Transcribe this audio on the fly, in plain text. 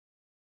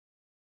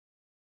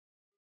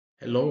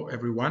Hello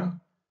everyone,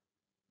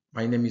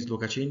 my name is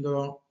Luca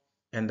Cindolo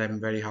and I'm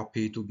very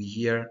happy to be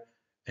here,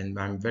 and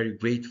I'm very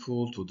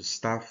grateful to the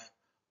staff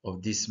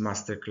of this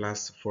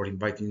masterclass for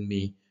inviting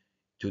me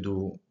to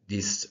do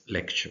this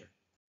lecture.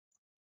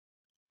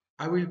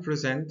 I will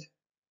present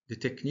the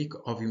technique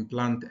of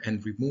implant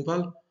and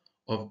removal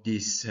of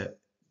this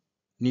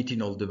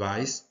nitinol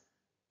device,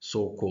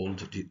 so-called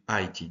the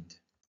iTIND.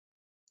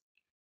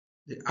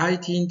 The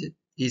iTIND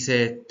is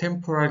a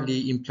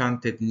temporarily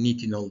implanted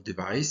nitinol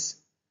device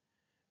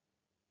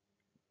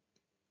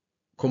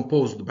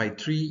composed by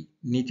three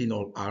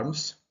nitinol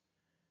arms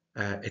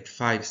at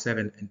 5,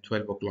 7, and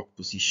 12 o'clock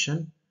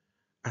position,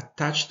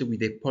 attached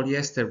with a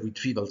polyester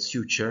retrieval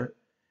suture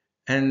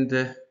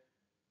and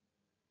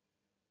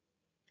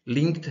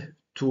linked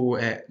to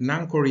an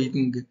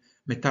anchoring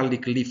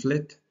metallic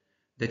leaflet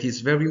that is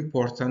very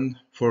important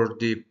for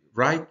the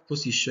right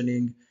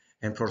positioning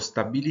and for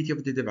stability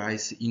of the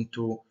device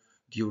into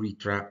the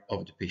urethra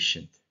of the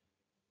patient.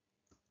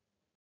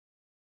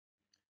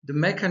 The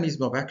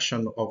mechanism of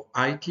action of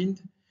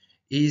iTIND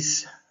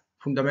is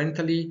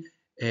fundamentally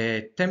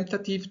a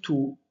tentative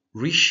to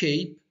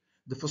reshape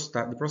the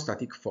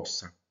prostatic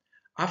fossa.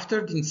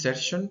 After the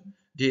insertion,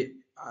 the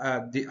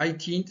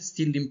iTIND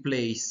still in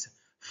place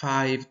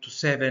 5 to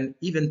 7,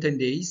 even 10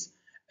 days,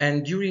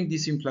 and during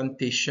this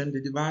implantation,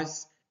 the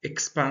device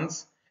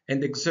expands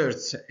and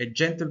exerts a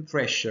gentle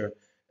pressure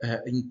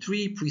in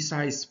three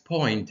precise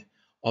points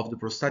of the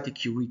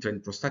prostatic urethra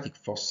and prostatic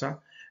fossa,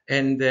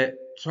 and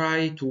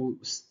try to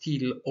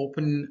still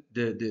open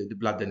the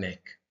bladder neck.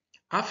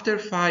 After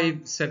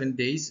 5 to 7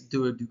 days,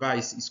 the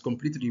device is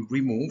completely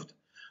removed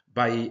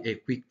by a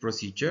quick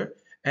procedure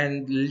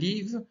and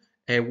leave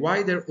a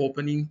wider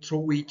opening through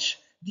which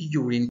the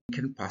urine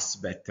can pass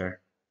better.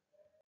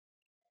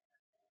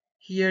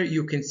 Here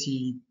you can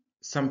see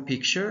some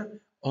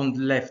picture. On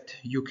the left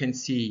you can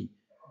see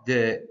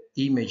the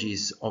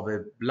images of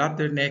a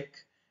bladder neck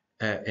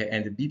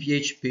and a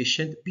BPH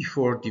patient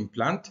before the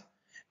implant,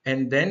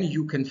 and then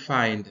you can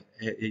find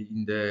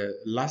in the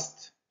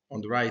last,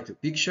 on the right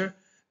picture,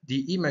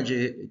 the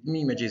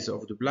images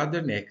of the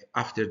bladder neck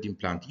after the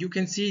implant. You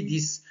can see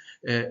this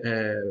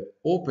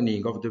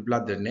opening of the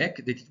bladder neck,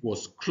 that it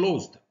was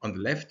closed on the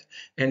left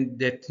and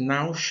that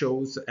now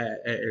shows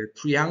a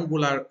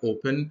triangular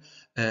open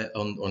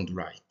on the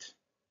right.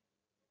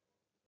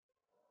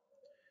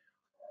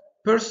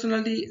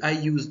 Personally, I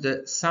used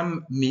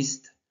some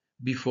mist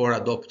before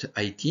adopt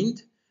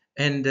iTIND,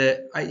 and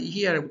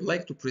here I would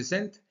like to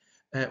present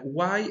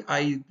why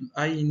I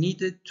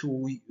needed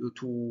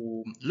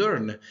to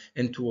learn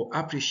and to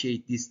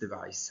appreciate this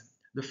device.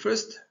 The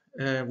first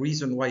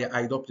reason why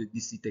I adopted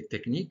this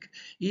technique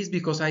is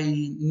because I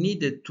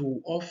needed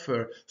to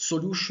offer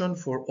solution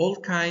for all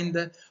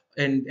kind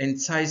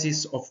and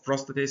sizes of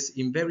prostates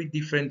in very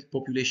different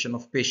population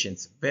of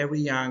patients, very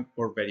young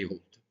or very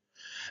old.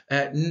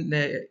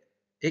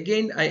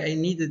 Again, I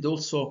needed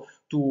also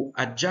to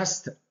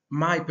adjust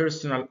my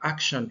personal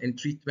action and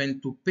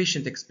treatment to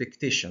patient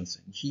expectations.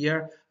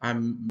 Here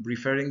I'm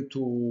referring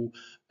to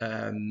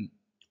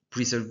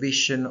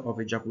preservation of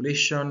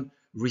ejaculation,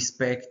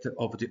 respect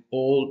of the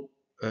all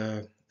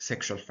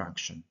sexual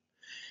function.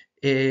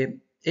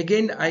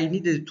 Again, I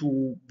needed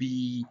to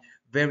be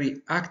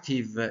very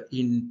active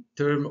in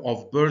terms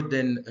of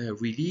burden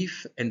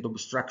relief and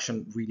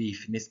obstruction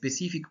relief in a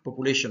specific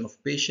population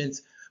of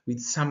patients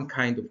with some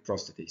kind of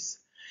prostatitis,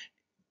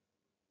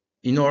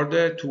 in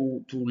order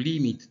to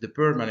limit the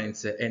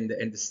permanence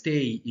and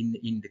stay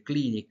in the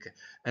clinic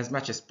as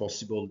much as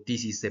possible.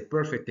 This is a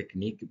perfect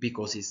technique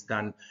because it's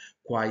done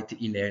quite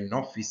in an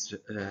office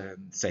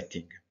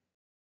setting.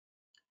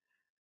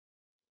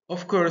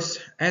 Of course,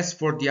 as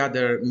for the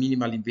other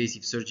minimal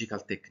invasive surgical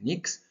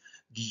techniques,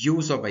 the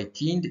use of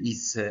iTIND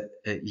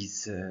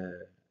is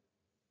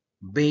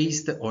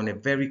based on a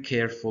very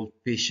careful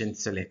patient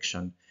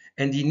selection.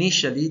 And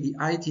initially, the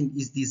iTIND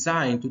is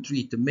designed to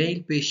treat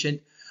male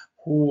patients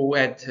who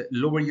had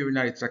lower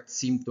urinary tract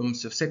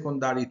symptoms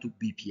secondary to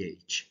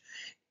BPH.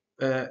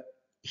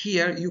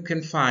 Here you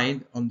can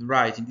find on the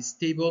right in this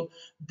table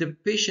the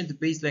patient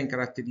baseline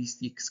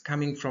characteristics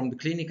coming from the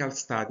clinical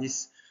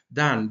studies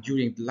done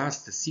during the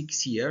last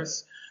 6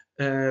 years,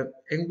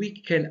 and we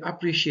can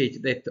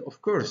appreciate that,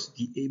 of course,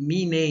 the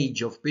mean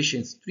age of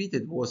patients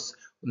treated was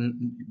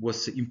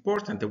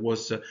important. It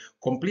was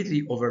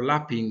completely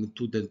overlapping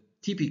to the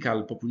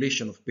typical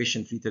population of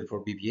patients treated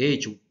for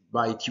BPH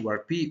by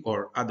TURP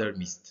or other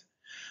MIST.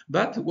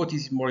 But what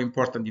is more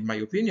important, in my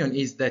opinion,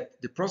 is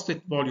that the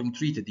prostate volume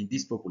treated in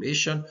this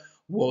population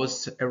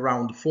was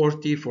around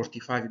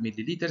 40-45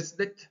 milliliters,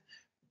 that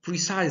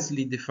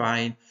precisely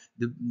define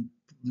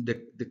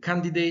the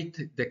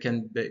candidate that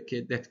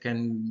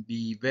can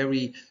be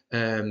very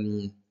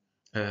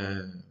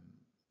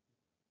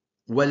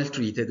well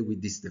treated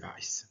with this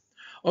device.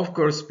 Of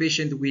course,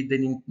 patients with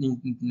an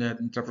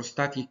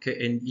intraprostatic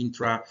and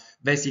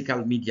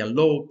intravesical median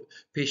lobe,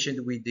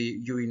 patient with the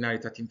urinary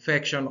tract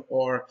infection,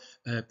 or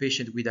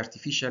patient with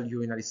artificial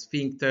urinary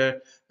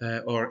sphincter,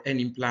 or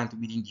an implant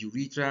within the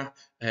urethra,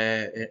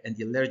 and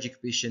the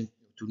allergic patient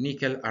to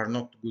nickel are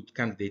not good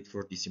candidates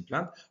for this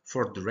implant.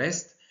 For the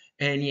rest,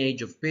 any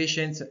age of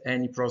patients,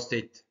 any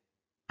prostate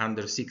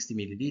under 60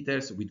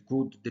 milliliters with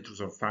good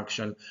detrusor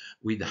function,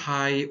 with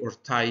high or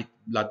tight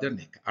bladder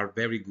neck are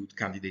very good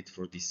candidates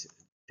for this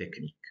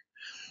technique.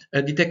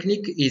 The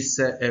technique is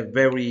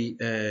very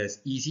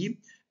easy.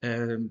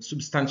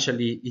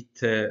 Substantially,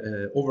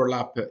 it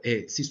overlap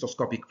a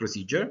cystoscopic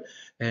procedure,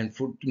 and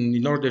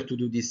in order to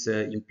do this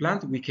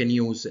implant, we can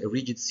use a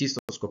rigid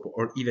cystoscope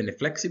or even a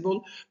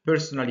flexible.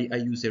 Personally, I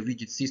use a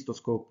rigid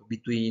cystoscope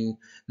between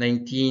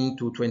 19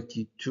 to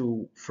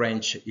 22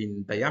 French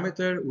in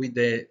diameter with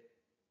a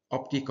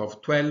optic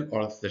of 12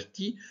 or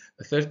 30.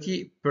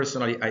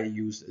 Personally, I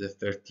use the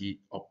 30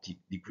 optic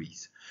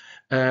degrees.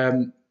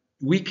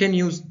 We can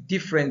use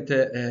different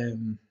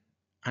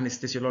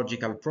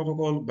anesthesiological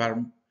protocol, but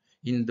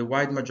in the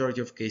wide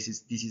majority of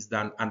cases, this is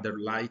done under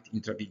light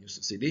intravenous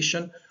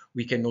sedation.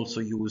 We can also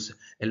use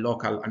a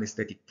local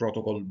anesthetic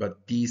protocol,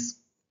 but this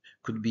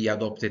could be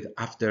adopted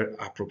after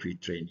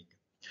appropriate training.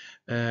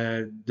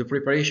 The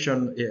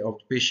preparation of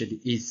the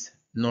patient is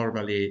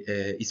normally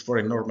is for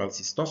a normal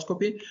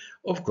cystoscopy.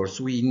 Of course,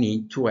 we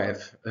need to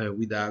have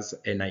with us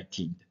an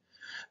iTIND.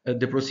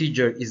 The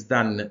procedure is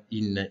done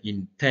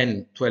in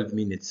 10-12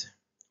 minutes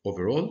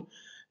overall.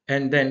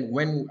 And then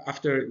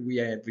after we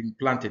have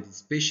implanted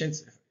these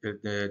patients,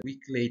 a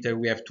week later,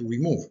 we have to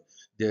remove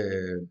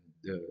the,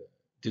 the,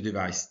 the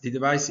device. The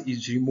device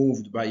is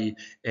removed by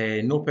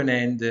an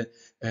open-end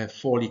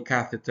Foley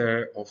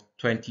catheter of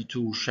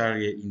 22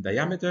 Charrier in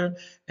diameter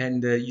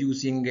and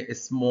using a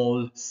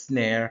small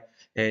snare,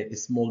 a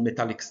small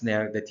metallic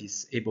snare that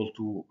is able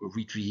to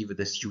retrieve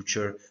the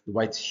suture, the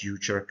white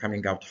suture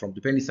coming out from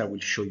the penis. I will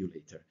show you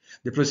later.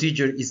 The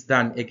procedure is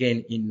done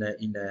again in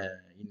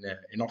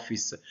an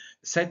office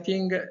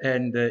setting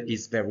and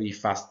is very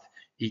fast.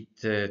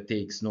 It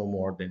takes no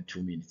more than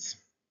 2 minutes.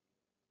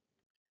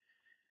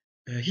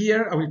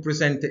 Here I will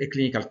present a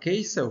clinical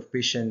case of a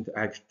patient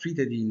I've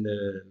treated in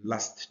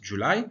last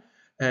July.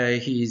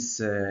 He is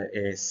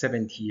a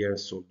 70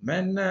 years old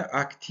man,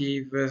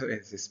 active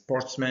as a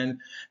sportsman.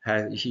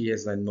 He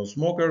is a no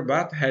smoker,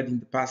 but had in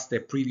the past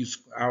a previous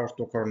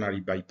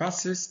aortocoronary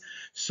bypasses,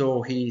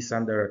 so he is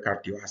under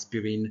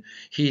cardioaspirin.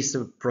 His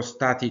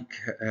prostatic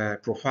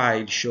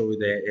profile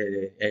showed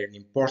an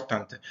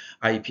important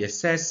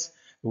IPSS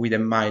with a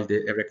mild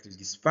erectile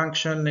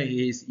dysfunction.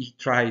 He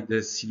tried the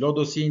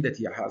silodosin that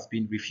has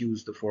been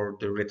refused for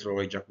the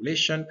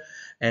retroejaculation,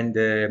 and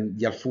the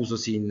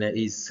alfuzosin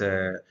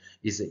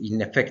is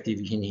ineffective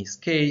in his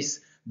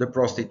case. The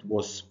prostate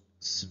was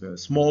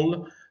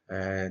small.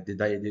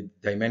 The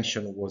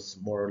dimension was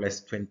more or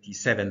less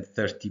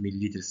 27-30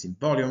 milliliters in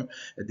volume.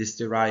 The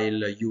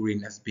sterile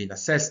urine has been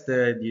assessed.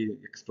 The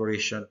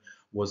exploration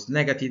was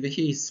negative.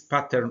 His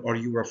pattern or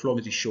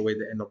uroflowmetry showed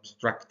an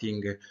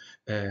obstructing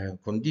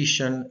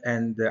condition,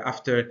 and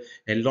after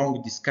a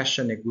long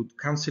discussion, a good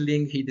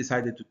counseling, he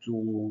decided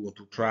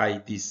to try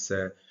this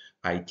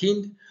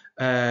iTIND.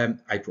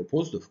 I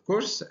proposed, of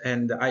course,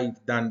 and I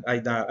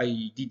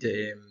did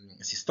a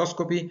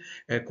cystoscopy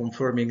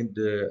confirming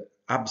the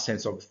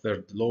absence of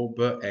third lobe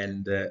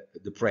and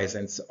the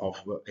presence of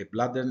a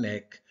bladder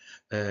neck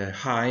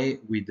high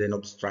with an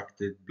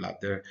obstructed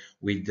bladder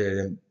with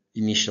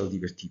initial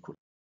diverticulum.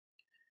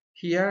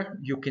 Here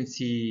you can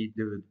see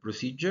the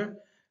procedure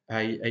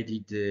I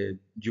did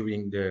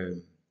during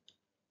the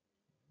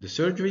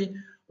surgery.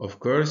 Of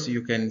course,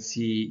 you can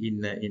see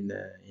in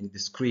the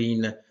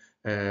screen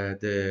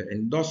the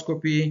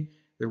endoscopy.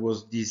 There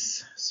was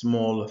this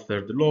small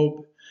third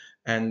lobe,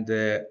 and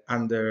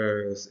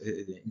under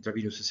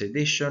intravenous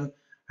sedation,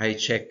 I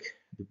check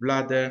the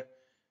bladder.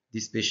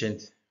 This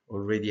patient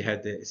already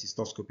had a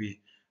cystoscopy,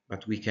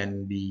 but we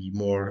can be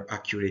more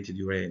accurate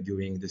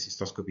during the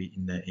cystoscopy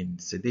in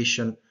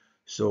sedation.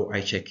 So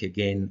I check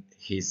again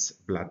his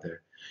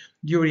bladder.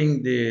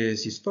 During the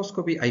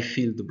cystoscopy, I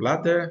fill the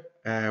bladder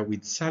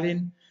with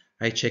saline.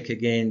 I check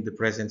again the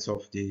presence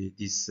of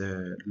these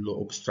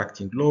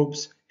obstructing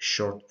lobes,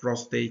 short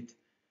prostate.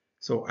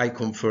 So I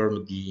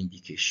confirm the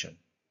indication.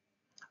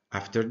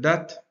 After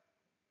that,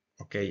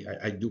 okay,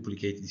 I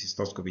duplicate the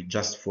cystoscopy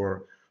just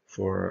for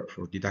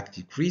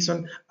didactic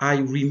reason. I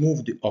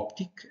remove the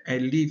optic. I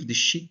leave the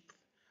sheath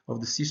of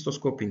the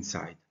cystoscope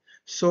inside.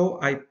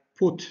 So I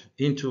put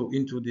into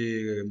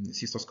the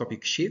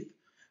cystoscopic sheath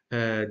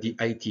the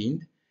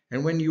iTIND,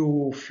 and when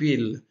you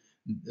feel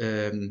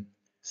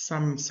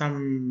some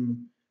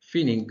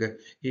feeling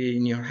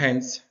in your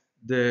hands,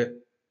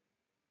 the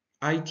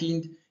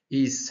iTIND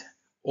is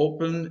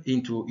open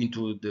into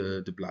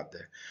the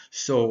bladder.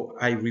 So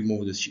I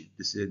remove the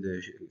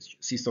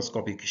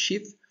cystoscopic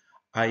sheath.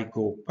 I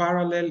go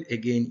parallel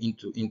again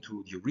into the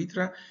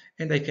urethra,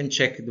 and I can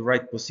check the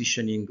right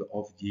positioning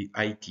of the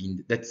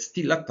iTIND that's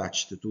still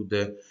attached to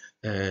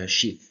the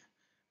sheath,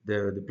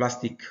 the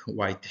plastic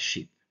white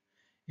sheath.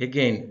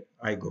 Again,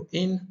 I go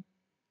in,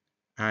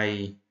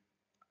 I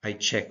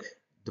check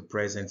the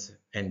presence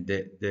and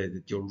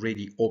the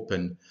already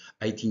open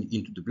iTIND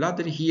into the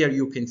bladder. Here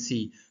you can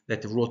see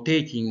that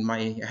rotating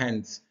my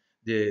hands,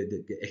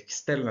 the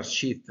external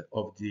sheath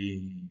of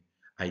the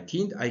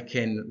iTIND, I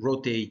can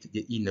rotate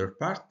the inner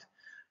part.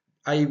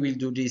 I will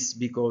do this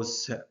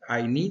because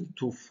I need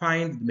to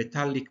find the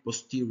metallic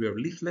posterior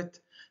leaflet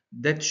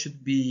that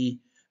should be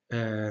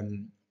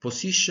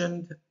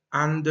positioned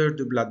under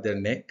the bladder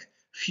neck,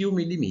 few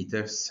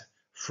millimeters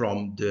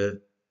from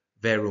the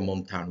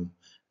verumontanum.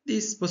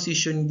 This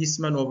position, this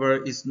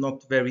maneuver is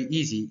not very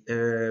easy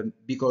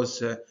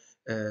because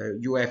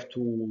you have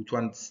to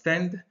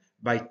understand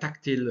by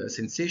tactile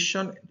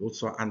sensation and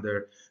also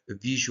under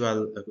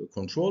visual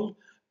control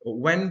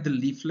when the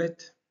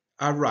leaflet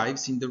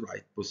arrives in the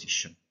right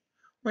position.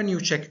 When you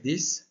check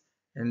this,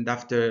 and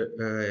after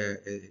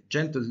a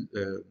gentle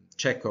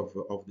check of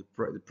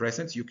the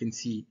presence, you can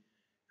see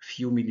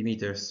few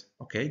millimeters.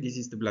 Okay, this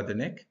is the bladder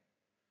neck.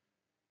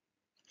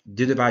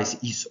 The device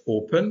is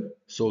open,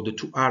 so the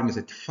two arms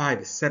at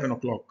 5, 7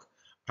 o'clock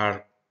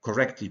are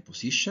correctly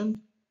positioned.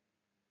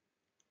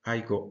 I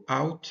go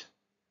out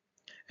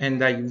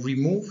and I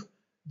remove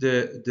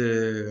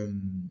the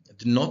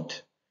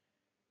knot,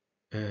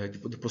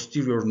 the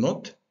posterior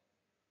knot,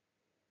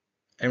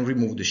 and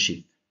remove the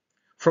sheath.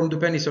 From the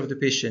penis of the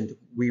patient,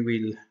 we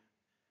will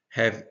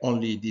have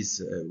only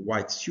this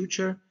white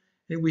suture,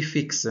 and we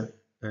fix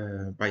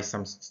by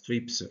some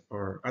strips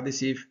or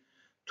adhesive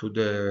to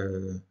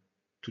the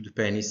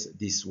penis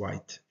this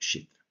white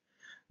sheath.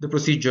 The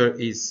procedure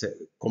is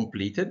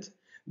completed.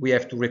 We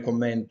have to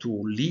recommend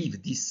to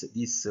leave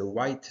this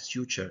white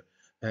suture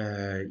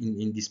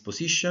in this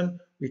position.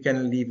 We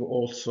can leave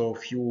also a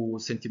few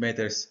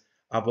centimeters,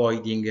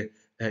 avoiding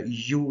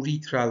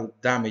urethral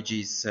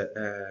damages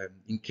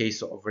in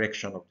case of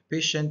erection of the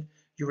patient.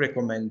 You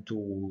recommend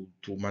to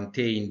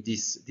maintain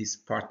this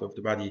part of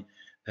the body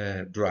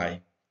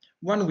dry.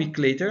 1 week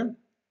later,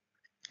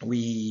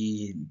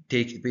 we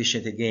take the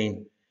patient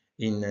again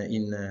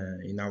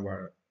in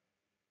our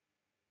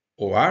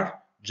OR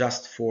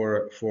just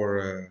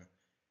for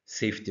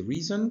safety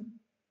reason.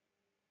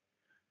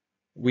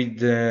 With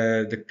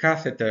the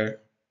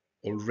catheter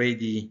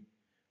already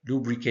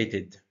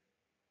lubricated,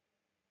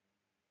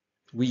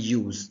 we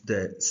use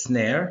the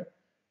snare.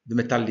 The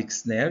metallic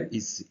snare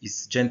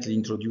is gently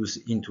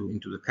introduced into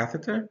the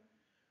catheter.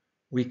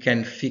 We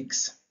can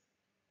fix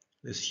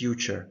the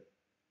suture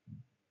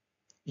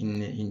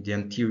in the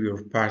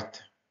anterior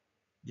part,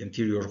 the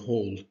anterior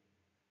hole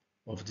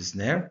of the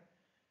snare.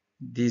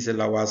 This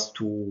allows us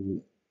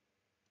to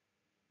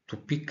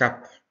pick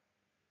up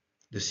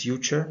the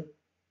suture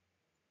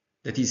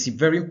that is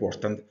very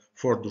important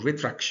for the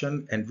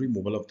retraction and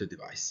removal of the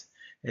device.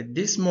 At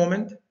this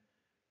moment,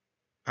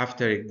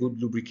 after a good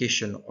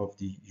lubrication of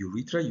the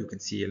urethra, you can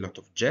see a lot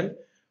of gel.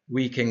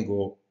 We can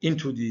go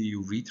into the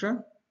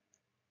urethra.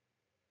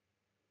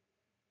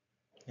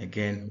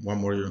 Again, one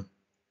more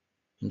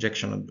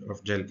injection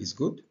of gel is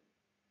good.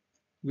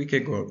 We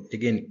can go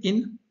again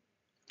in.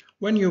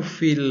 When you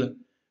feel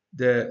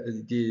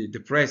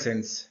the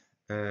presence,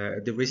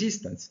 the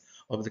resistance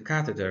of the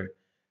catheter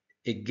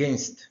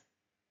against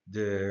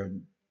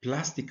the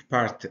plastic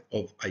part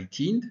of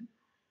iTIND,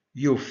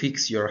 you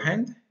fix your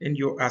hand and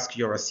you ask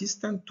your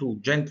assistant to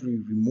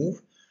gently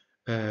remove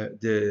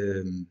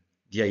the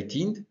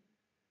iTIND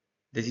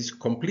that is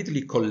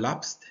completely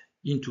collapsed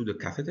into the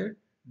catheter.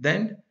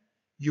 Then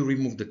you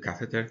remove the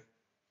catheter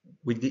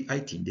with the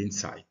iTIND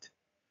inside.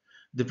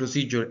 The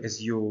procedure,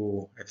 as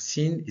you have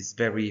seen, is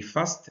very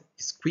fast,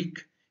 is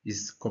quick,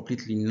 is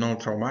completely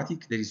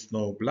non-traumatic, there is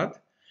no blood.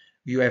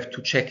 You have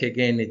to check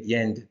again at the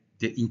end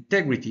the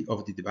integrity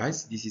of the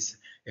device. This is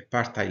a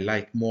part I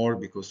like more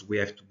because we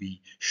have to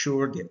be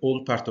sure the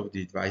whole part of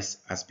the device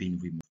has been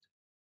removed.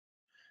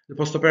 The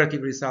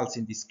postoperative results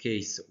in this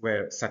case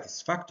were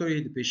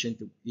satisfactory. The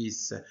patient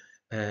is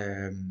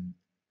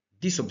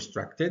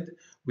disobstructed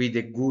with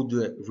a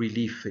good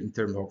relief in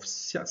terms of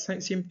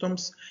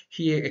symptoms.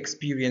 He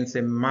experienced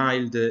a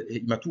mild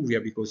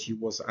hematuria because he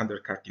was under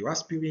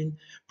cardioaspirin,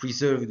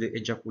 preserved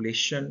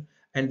ejaculation,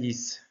 and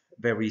is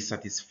very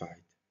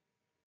satisfied.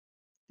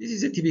 This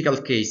is a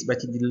typical case,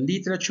 but in the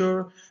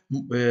literature,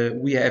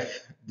 we have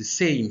the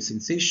same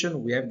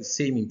sensation, we have the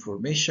same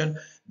information.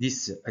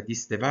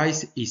 This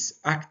device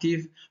is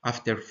active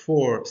after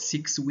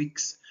 4-6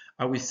 weeks,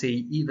 I will say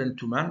even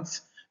 2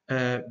 months,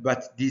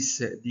 but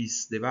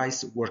this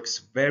device works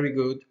very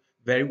good,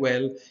 very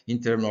well in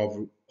terms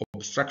of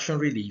obstruction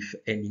relief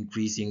and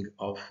increasing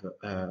of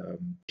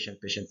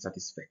patient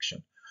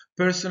satisfaction.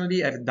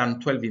 Personally, I've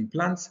done 12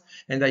 implants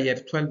and I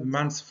have 12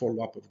 months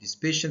follow-up of these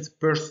patients.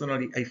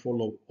 Personally, I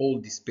follow all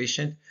these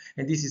patients,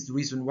 and this is the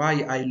reason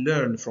why I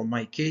learn from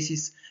my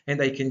cases,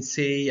 and I can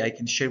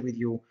share with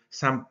you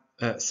some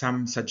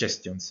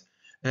suggestions.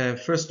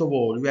 First of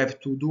all, you have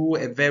to do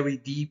a very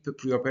deep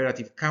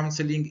preoperative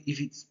counseling, if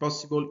it's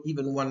possible,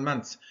 even 1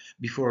 month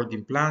before the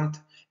implant,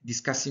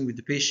 discussing with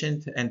the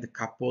patient and the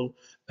couple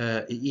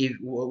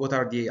what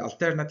are the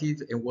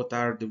alternatives and what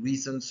are the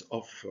reasons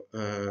of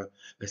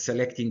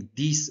selecting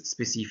this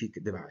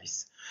specific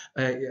device.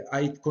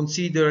 I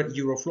consider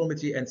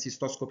uroflowmetry and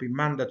cystoscopy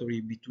mandatory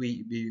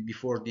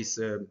before this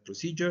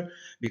procedure,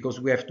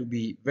 because we have to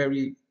be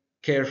very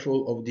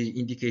careful of the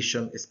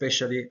indication,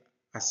 especially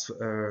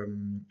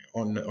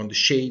on the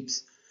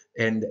shapes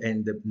and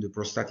the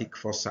prostatic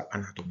fossa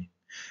anatomy.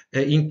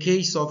 In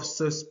case of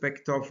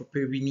suspect of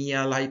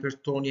perineal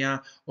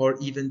hypertonia or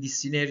even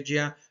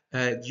dyssynergia,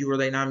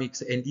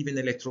 urodynamics and even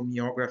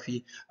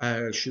electromyography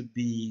should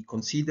be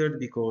considered,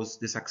 because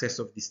the success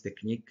of this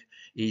technique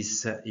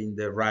is in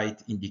the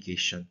right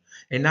indication.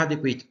 An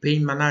adequate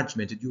pain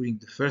management during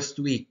the first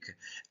week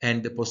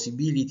and the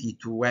possibility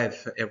to have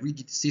a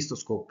rigid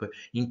cystoscope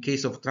in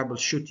case of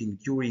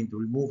troubleshooting during the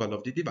removal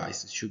of the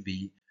device should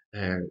be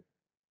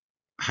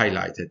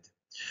highlighted.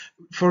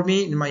 For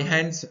me, in my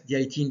hands, the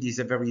iTIND is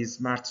a very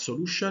smart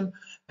solution.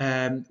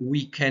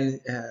 We can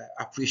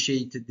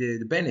appreciate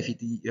the benefit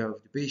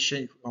of the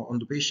patient on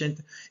the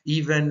patient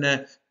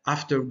even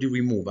after the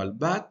removal,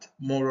 but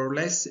more or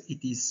less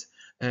it is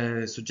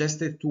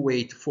suggested to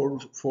wait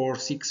for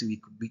 6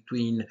 weeks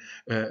between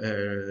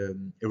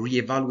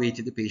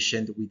re-evaluate the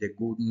patient with a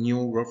good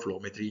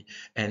neuroflowmetry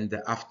and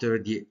after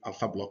the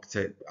alpha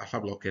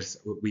blockers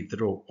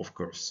withdraw, of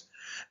course.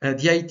 The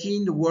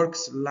iTIND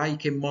works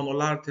like a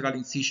monolateral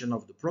incision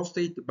of the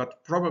prostate,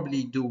 but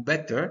probably do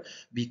better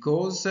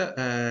because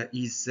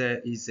is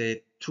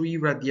a 3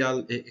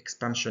 radial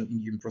expansion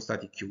in the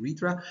prostatic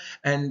urethra.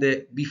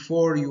 And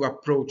before you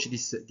approach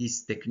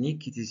this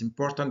technique, it is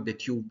important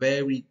that you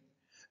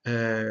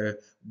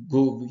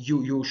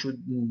you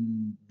should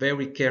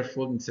very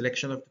careful in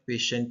selection of the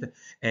patient,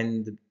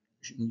 and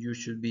you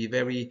should be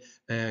very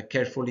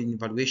careful in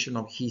evaluation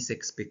of his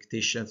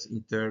expectations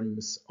in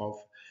terms of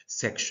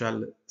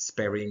sexual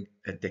sparing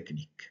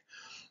technique.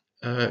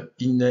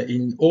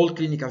 In all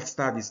clinical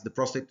studies, the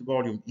prostate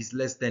volume is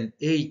less than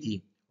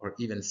 80 or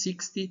even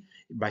 60,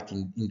 but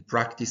in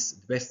practice,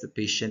 the best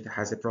patient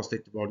has a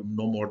prostate volume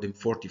no more than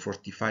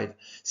 40-45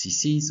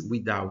 cc's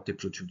without a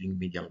protruding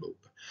medial lobe.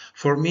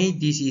 For me,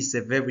 this is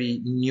a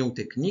very new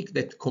technique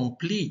that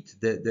complete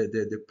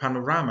the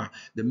panorama,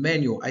 the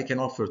menu I can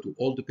offer to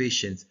all the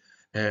patients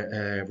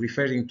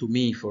referring to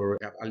me for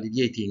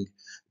alleviating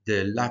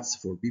the LUTS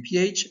for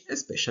BPH,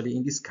 especially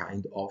in this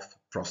kind of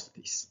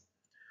prostatitis.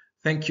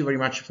 Thank you very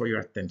much for your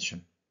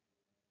attention.